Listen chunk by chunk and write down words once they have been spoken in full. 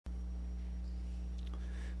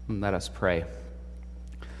And let us pray.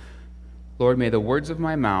 Lord, may the words of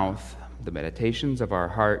my mouth, the meditations of our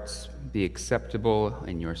hearts be acceptable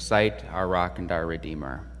in your sight, our rock and our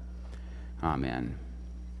Redeemer. Amen.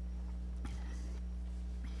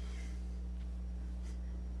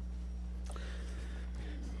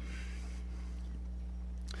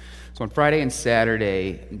 So on Friday and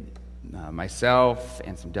Saturday, myself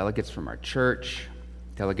and some delegates from our church,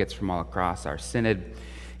 delegates from all across our synod,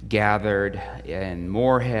 gathered in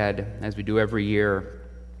Moorhead, as we do every year,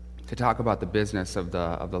 to talk about the business of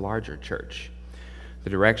the larger church, the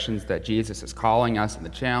directions that Jesus is calling us and the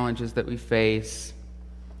challenges that we face,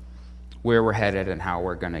 where we're headed and how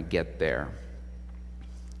we're going to get there.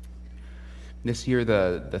 This year,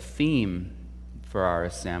 the theme for our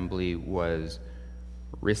assembly was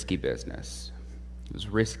risky business. It was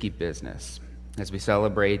risky business as we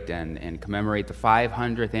celebrate and commemorate the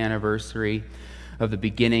 500th anniversary of the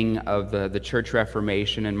beginning of the Church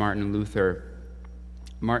Reformation and Martin Luther.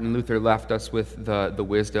 Martin Luther left us with the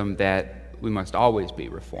wisdom that we must always be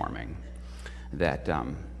reforming, that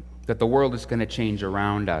the world is going to change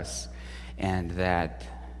around us, and that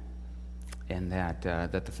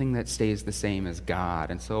the thing that stays the same is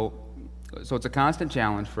God. And so it's a constant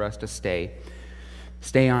challenge for us to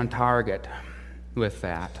stay on target with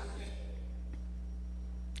that.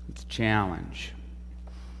 It's a challenge.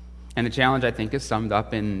 And the challenge, I think, is summed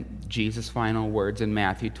up in Jesus' final words in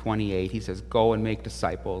Matthew 28. He says, "Go and make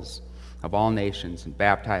disciples of all nations, and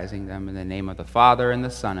baptizing them in the name of the Father and the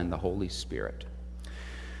Son and the Holy Spirit."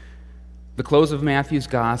 The close of Matthew's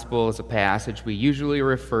Gospel is a passage we usually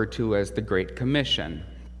refer to as the Great Commission.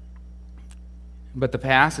 But the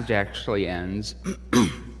passage actually ends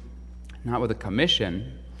not with a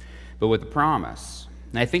commission, but with a promise.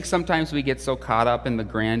 And I think sometimes we get so caught up in the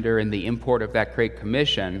grandeur and the import of that Great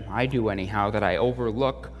Commission, I do anyhow, that I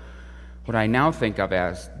overlook what I now think of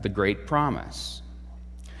as the Great Promise.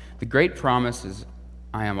 The Great Promise is,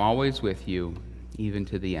 "I am always with you, even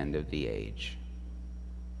to the end of the age."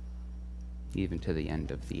 Even to the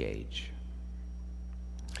end of the age.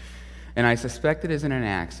 And I suspect it isn't an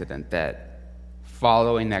accident that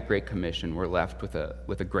following that Great Commission, we're left with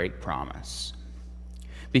a great promise.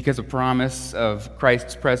 Because a promise of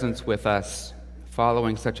Christ's presence with us,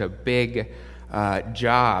 following such a big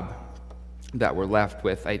job that we're left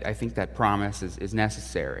with, I think that promise is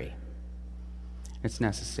necessary. It's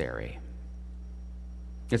necessary.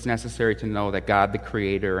 It's necessary to know that God the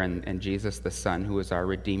Creator and Jesus the Son, who is our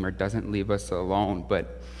Redeemer, doesn't leave us alone,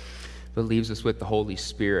 but leaves us with the Holy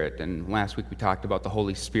Spirit. And last week we talked about the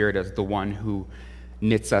Holy Spirit as the one who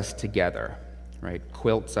knits us together. Right?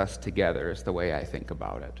 Quilts us together is the way I think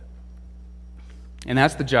about it. And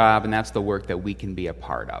that's the job and that's the work that we can be a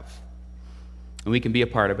part of. And we can be a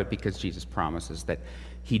part of it because Jesus promises that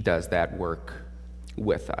he does that work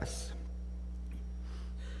with us.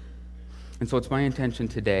 And so it's my intention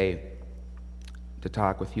today to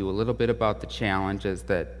talk with you a little bit about the challenges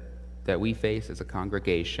that we face as a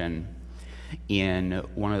congregation in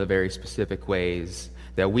one of the very specific ways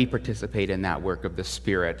that we participate in that work of the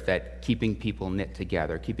Spirit, that keeping people knit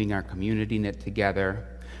together, keeping our community knit together,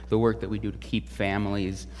 the work that we do to keep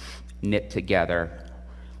families knit together,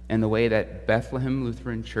 and the way that Bethlehem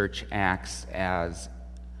Lutheran Church acts as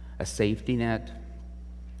a safety net,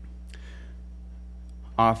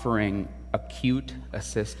 offering acute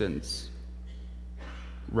assistance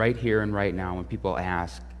right here and right now when people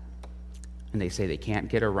ask and they say they can't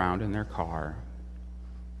get around in their car,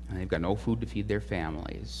 and they've got no food to feed their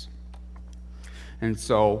families. And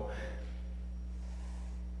so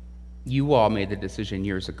you all made the decision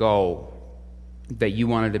years ago that you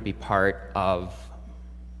wanted to be part of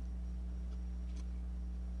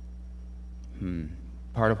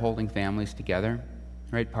holding families together,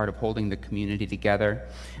 right? Part of holding the community together,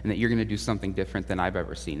 and that you're going to do something different than I've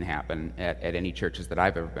ever seen happen at any churches that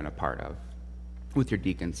I've ever been a part of with your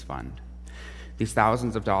Deacons Fund. These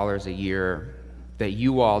thousands of dollars a year that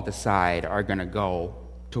you all decide are going to go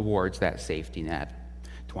towards that safety net.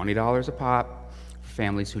 $20 a pop for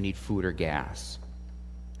families who need food or gas.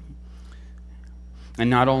 And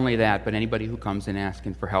not only that, but anybody who comes in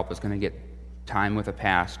asking for help is going to get time with a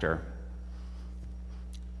pastor.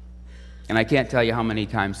 And I can't tell you how many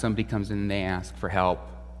times somebody comes in and they ask for help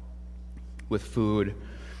with food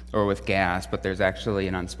or with gas, but there's actually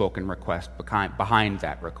an unspoken request behind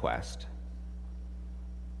that request.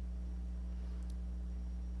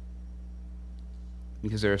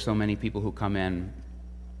 Because there are so many people who come in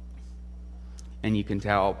and you can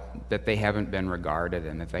tell that they haven't been regarded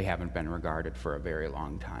and that they haven't been regarded for a very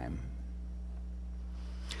long time.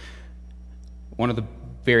 One of the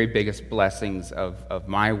very biggest blessings of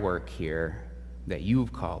my work here that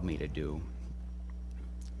you've called me to do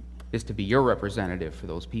is to be your representative for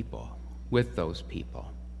those people, with those people.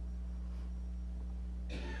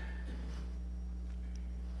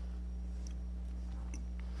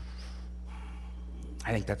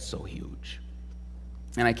 I think that's so huge.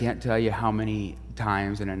 And I can't tell you how many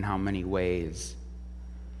times and in how many ways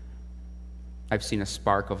I've seen a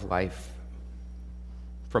spark of life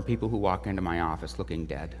from people who walk into my office looking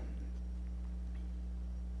dead.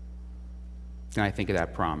 And I think of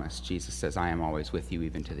that promise. Jesus says, I am always with you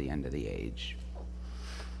even to the end of the age.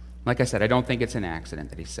 Like I said, I don't think it's an accident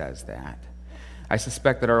that he says that. I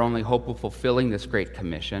suspect that our only hope of fulfilling this great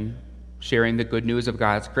commission, sharing the good news of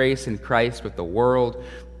God's grace in Christ with the world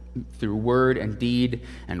through word and deed,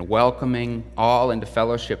 and welcoming all into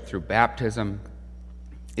fellowship through baptism,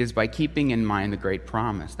 is by keeping in mind the great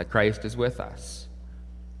promise that Christ is with us.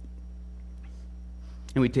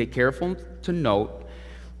 And we take careful to note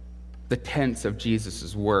the tense of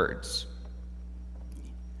Jesus' words.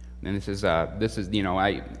 And this is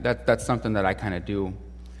that's something that I kind of do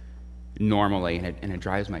normally, and it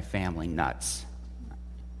drives my family nuts.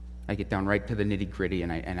 I get down right to the nitty-gritty,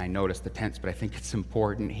 and I notice the tense, but I think it's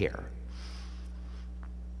important here.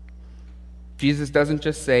 Jesus doesn't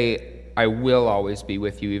just say, I will always be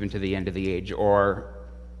with you even to the end of the age, or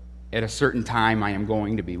at a certain time I am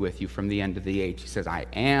going to be with you from the end of the age. He says, I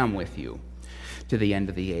am with you to the end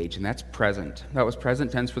of the age, and that's present. That was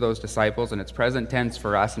present tense for those disciples, and it's present tense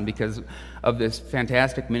for us, and because of this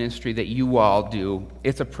fantastic ministry that you all do,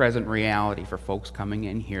 it's a present reality for folks coming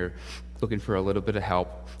in here looking for a little bit of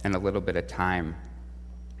help and a little bit of time.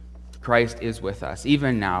 Christ is with us,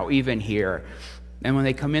 even now, even here. And when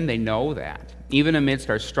they come in, they know that. Even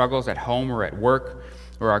amidst our struggles at home or at work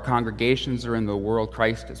or our congregations or in the world,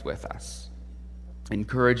 Christ is with us,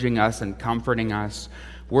 encouraging us and comforting us,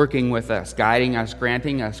 working with us, guiding us,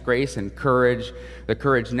 granting us grace and courage, the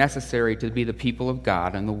courage necessary to be the people of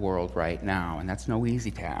God in the world right now. And that's no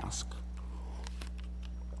easy task.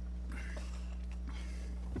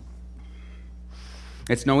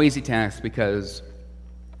 It's no easy task because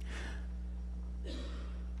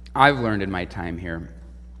I've learned in my time here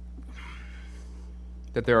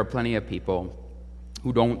that there are plenty of people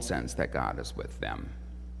who don't sense that God is with them.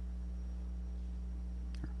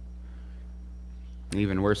 And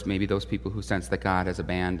even worse, maybe those people who sense that God has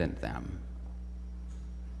abandoned them.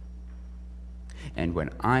 And when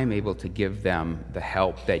I'm able to give them the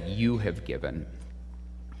help that you have given,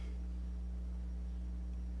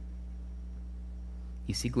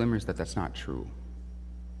 you see glimmers that that's not true.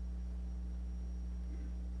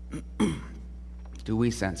 Do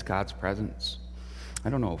we sense God's presence? I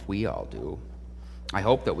don't know if we all do. I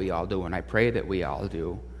hope that we all do, and I pray that we all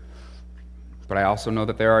do. But I also know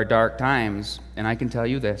that there are dark times, and I can tell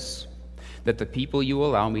you this, that the people you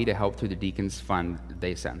allow me to help through the Deacons Fund,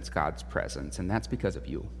 they sense God's presence, and that's because of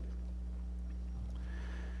you.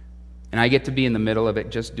 And I get to be in the middle of it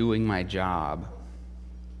just doing my job.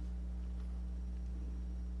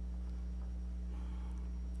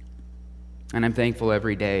 And I'm thankful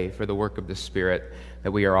every day for the work of the Spirit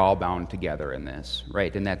that we are all bound together in this,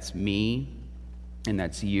 right? And that's me, and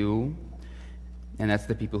that's you, and that's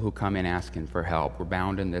the people who come in asking for help. We're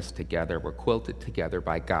bound in this together. We're quilted together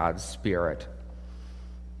by God's Spirit.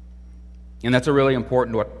 And that's a really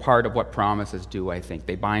important part of what promises do, I think.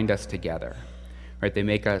 They bind us together, right? They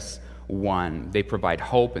make us one. They provide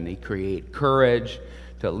hope, and they create courage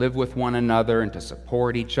to live with one another and to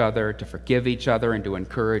support each other, to forgive each other and to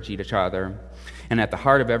encourage each other. And at the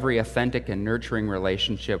heart of every authentic and nurturing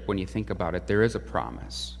relationship, when you think about it, there is a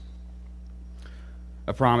promise.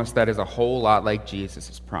 A promise that is a whole lot like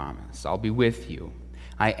Jesus' promise. I'll be with you.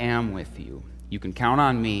 I am with you. You can count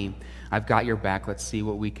on me. I've got your back. Let's see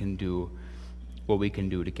what we can do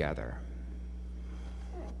together.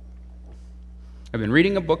 I've been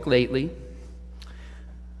reading a book lately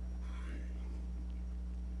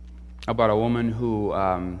about a woman who's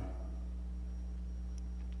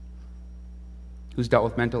dealt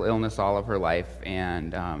with mental illness all of her life,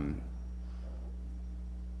 and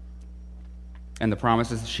the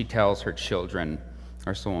promises she tells her children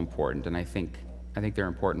are so important, and I think they're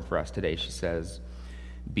important for us today. She says,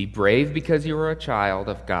 "Be brave because you are a child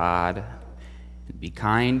of God, and be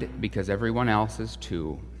kind because everyone else is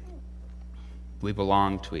too. We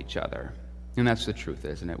belong to each other." And that's the truth,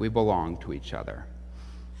 isn't it? We belong to each other.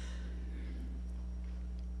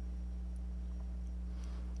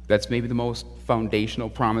 That's maybe the most foundational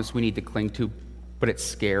promise we need to cling to, but it's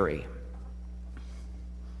scary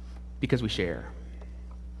because we share.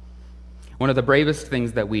 One of the bravest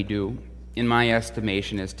things that we do, in my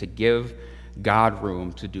estimation, is to give God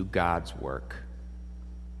room to do God's work.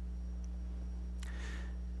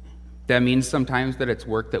 That means sometimes that it's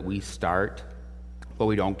work that we start, but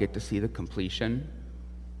we don't get to see the completion.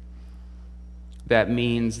 That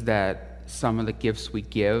means that some of the gifts we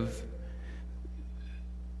give,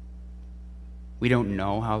 we don't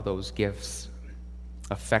know how those gifts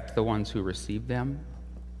affect the ones who receive them.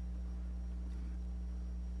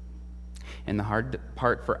 And the hard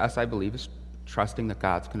part for us, I believe, is trusting that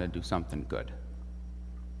God's going to do something good.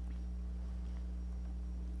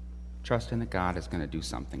 Trusting that God is going to do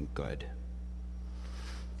something good.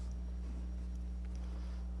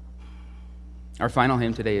 Our final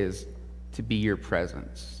hymn today is "To Be Your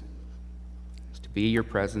Presence." To be your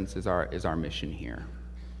presence is our mission here.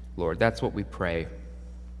 Lord, that's what we pray.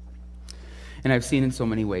 And I've seen in so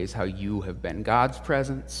many ways how you have been God's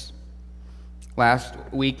presence. Last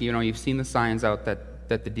week, you've seen the signs out that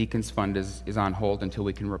the Deacons Fund is on hold until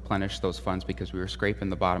we can replenish those funds, because we were scraping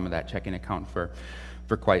the bottom of that checking account for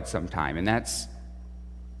quite some time. And I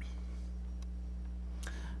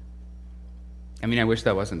wish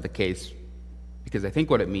that wasn't the case, because I think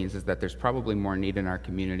what it means is that there's probably more need in our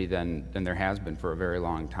community than there has been for a very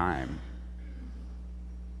long time.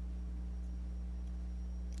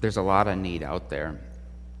 There's a lot of need out there.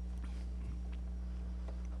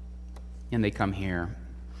 And they come here.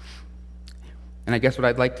 And I guess what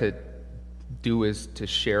I'd like to do is to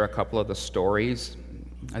share a couple of the stories.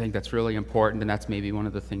 I think that's really important, and that's maybe one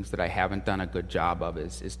of the things that I haven't done a good job of,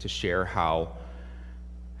 is to share how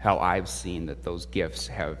I've seen that those gifts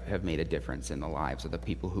have made a difference in the lives of the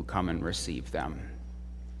people who come and receive them.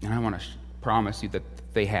 And I want to promise you that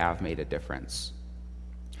they have made a difference.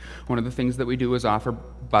 One of the things that we do is offer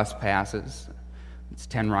bus passes. It's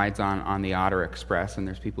 10 rides on the Otter Express, and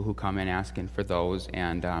there's people who come in asking for those,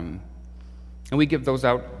 and we give those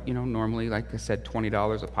out, normally, like I said,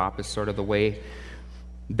 $20 a pop is sort of the way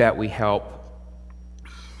that we help.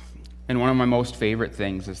 And one of my most favorite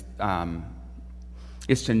things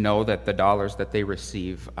is to know that the dollars that they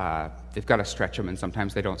receive, they've got to stretch them, and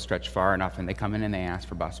sometimes they don't stretch far enough, and they come in and they ask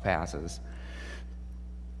for bus passes.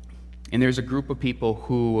 And there's a group of people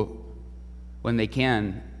who, when they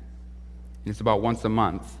can, and it's about once a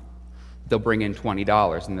month, they'll bring in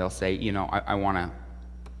 $20 and they'll say, I want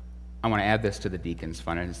to add this to the Deacons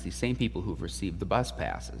Fund. And it's these same people who've received the bus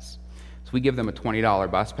passes. So we give them a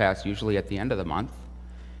 $20 bus pass usually at the end of the month.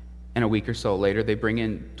 And a week or so later, they bring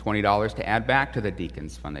in $20 to add back to the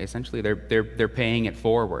Deacons Fund. They're paying it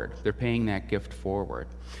forward. They're paying that gift forward.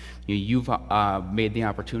 You've made the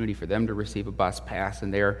opportunity for them to receive a bus pass,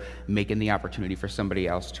 and they're making the opportunity for somebody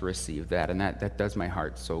else to receive that, and that does my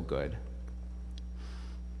heart so good.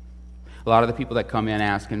 A lot of the people that come in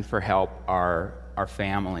asking for help are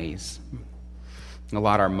families. A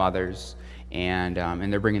lot are mothers, and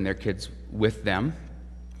they're bringing their kids with them.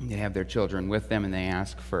 They have their children with them, and they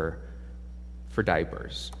ask for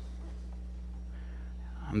diapers.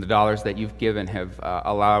 The dollars that you've given have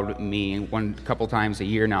allowed me, a couple times a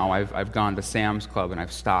year now, I've gone to Sam's Club and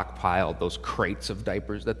I've stockpiled those crates of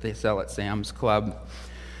diapers that they sell at Sam's Club,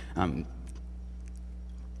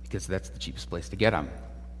 because that's the cheapest place to get them,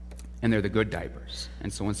 and they're the good diapers.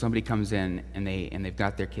 And so when somebody comes in and they've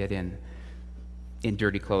got their kid in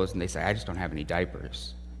dirty clothes and they say, I just don't have any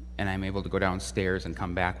diapers, and I'm able to go downstairs and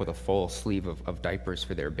come back with a full sleeve of diapers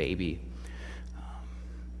for their baby,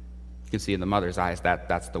 you can see in the mother's eyes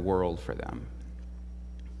that's the world for them.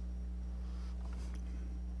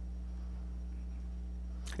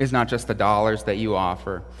 It's not just the dollars that you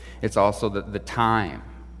offer, it's also the time,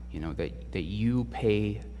 that you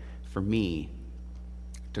pay for me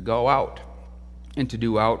to go out and to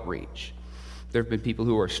do outreach. There have been people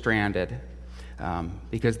who are stranded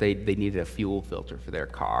because they needed a fuel filter for their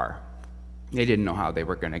car. They didn't know how they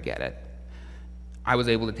were going to get it. I was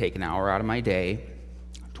able to take an hour out of my day,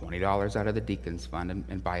 $20 out of the Deacons Fund,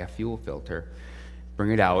 and buy a fuel filter,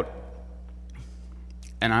 bring it out.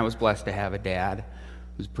 And I was blessed to have a dad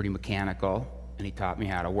who's pretty mechanical, and he taught me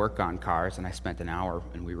how to work on cars, and I spent an hour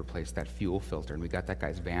and we replaced that fuel filter, and we got that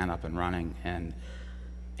guy's van up and running, and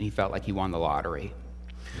he felt like he won the lottery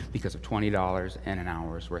because of $20 and an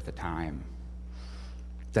hour's worth of time.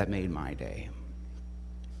 That made my day.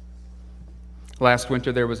 Last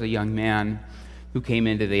winter there was a young man who came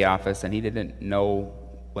into the office, and he didn't know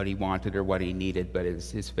what he wanted or what he needed, but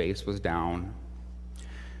his face was down.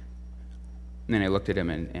 And then I looked at him,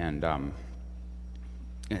 and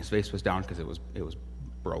his face was down because it was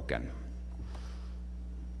broken.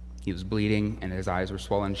 He was bleeding, and his eyes were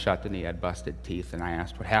swollen shut, and he had busted teeth. And I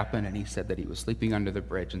asked what happened, and he said that he was sleeping under the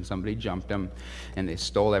bridge, and somebody jumped him, and they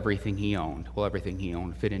stole everything he owned. Well, everything he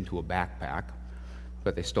owned fit into a backpack,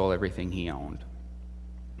 but they stole everything he owned.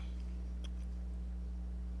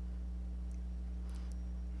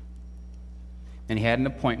 And he had an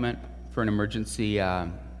appointment for an emergency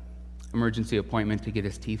appointment to get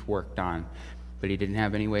his teeth worked on, but he didn't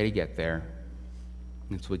have any way to get there.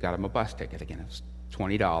 And so we got him a bus ticket again. It was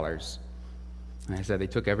 $20. And I said, they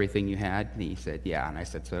took everything you had? And he said, yeah. And I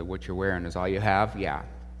said, so what you're wearing is all you have? Yeah.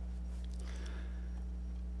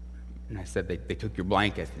 And I said, they took your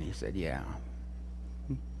blanket? And he said, yeah.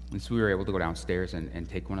 And so we were able to go downstairs and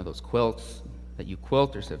take one of those quilts that you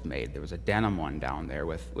quilters have made. There was a denim one down there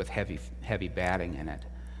with heavy batting in it.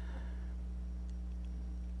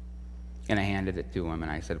 And I handed it to him,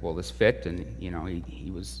 and I said, will this fit? And,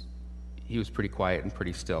 he was pretty quiet and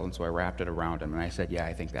pretty still, and so I wrapped it around him, and I said, yeah,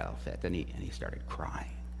 I think that'll fit. And he started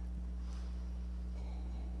crying.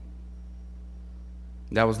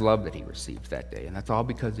 That was love that he received that day, and that's all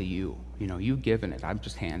because of you. You giving it. I'm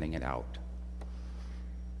just handing it out.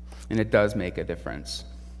 And it does make a difference.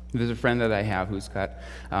 There's a friend that I have who's got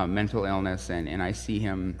mental illness, and I see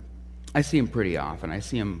him pretty often. I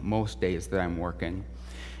see him most days that I'm working.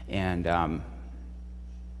 And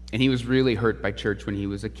he was really hurt by church when he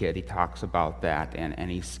was a kid. He talks about that,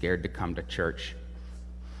 and he's scared to come to church.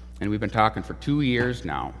 And we've been talking for 2 years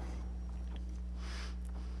now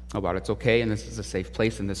about it's okay, and this is a safe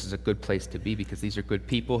place, and this is a good place to be because these are good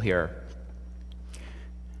people here.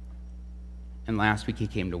 And last week he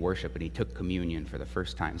came to worship, and he took communion for the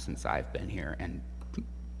first time since I've been here. And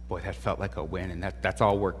boy, that felt like a win, and that's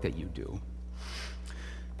all work that you do.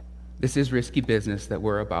 This is risky business that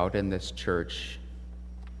we're about in this church,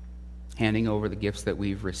 handing over the gifts that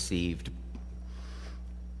we've received.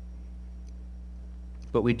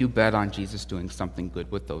 But we do bet on Jesus doing something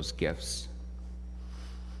good with those gifts.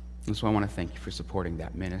 And so I want to thank you for supporting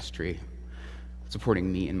that ministry,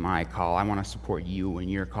 supporting me in my call. I want to support you in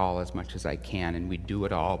your call as much as I can, and we do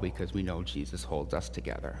it all because we know Jesus holds us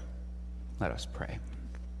together. Let us pray.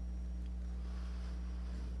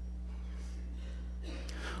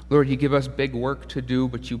 Lord, you give us big work to do,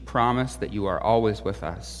 but you promise that you are always with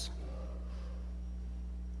us.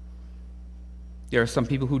 There are some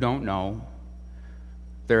people who don't know.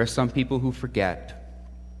 There are some people who forget.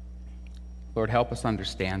 Lord, help us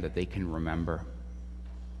understand that they can remember.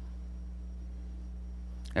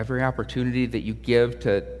 Every opportunity that you give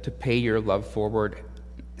to pay your love forward,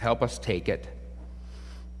 help us take it.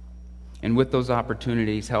 And with those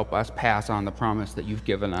opportunities, help us pass on the promise that you've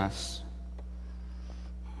given us.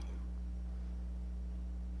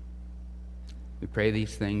 We pray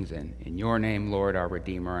these things in your name, Lord, our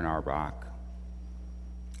Redeemer and our Rock.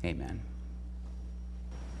 Amen.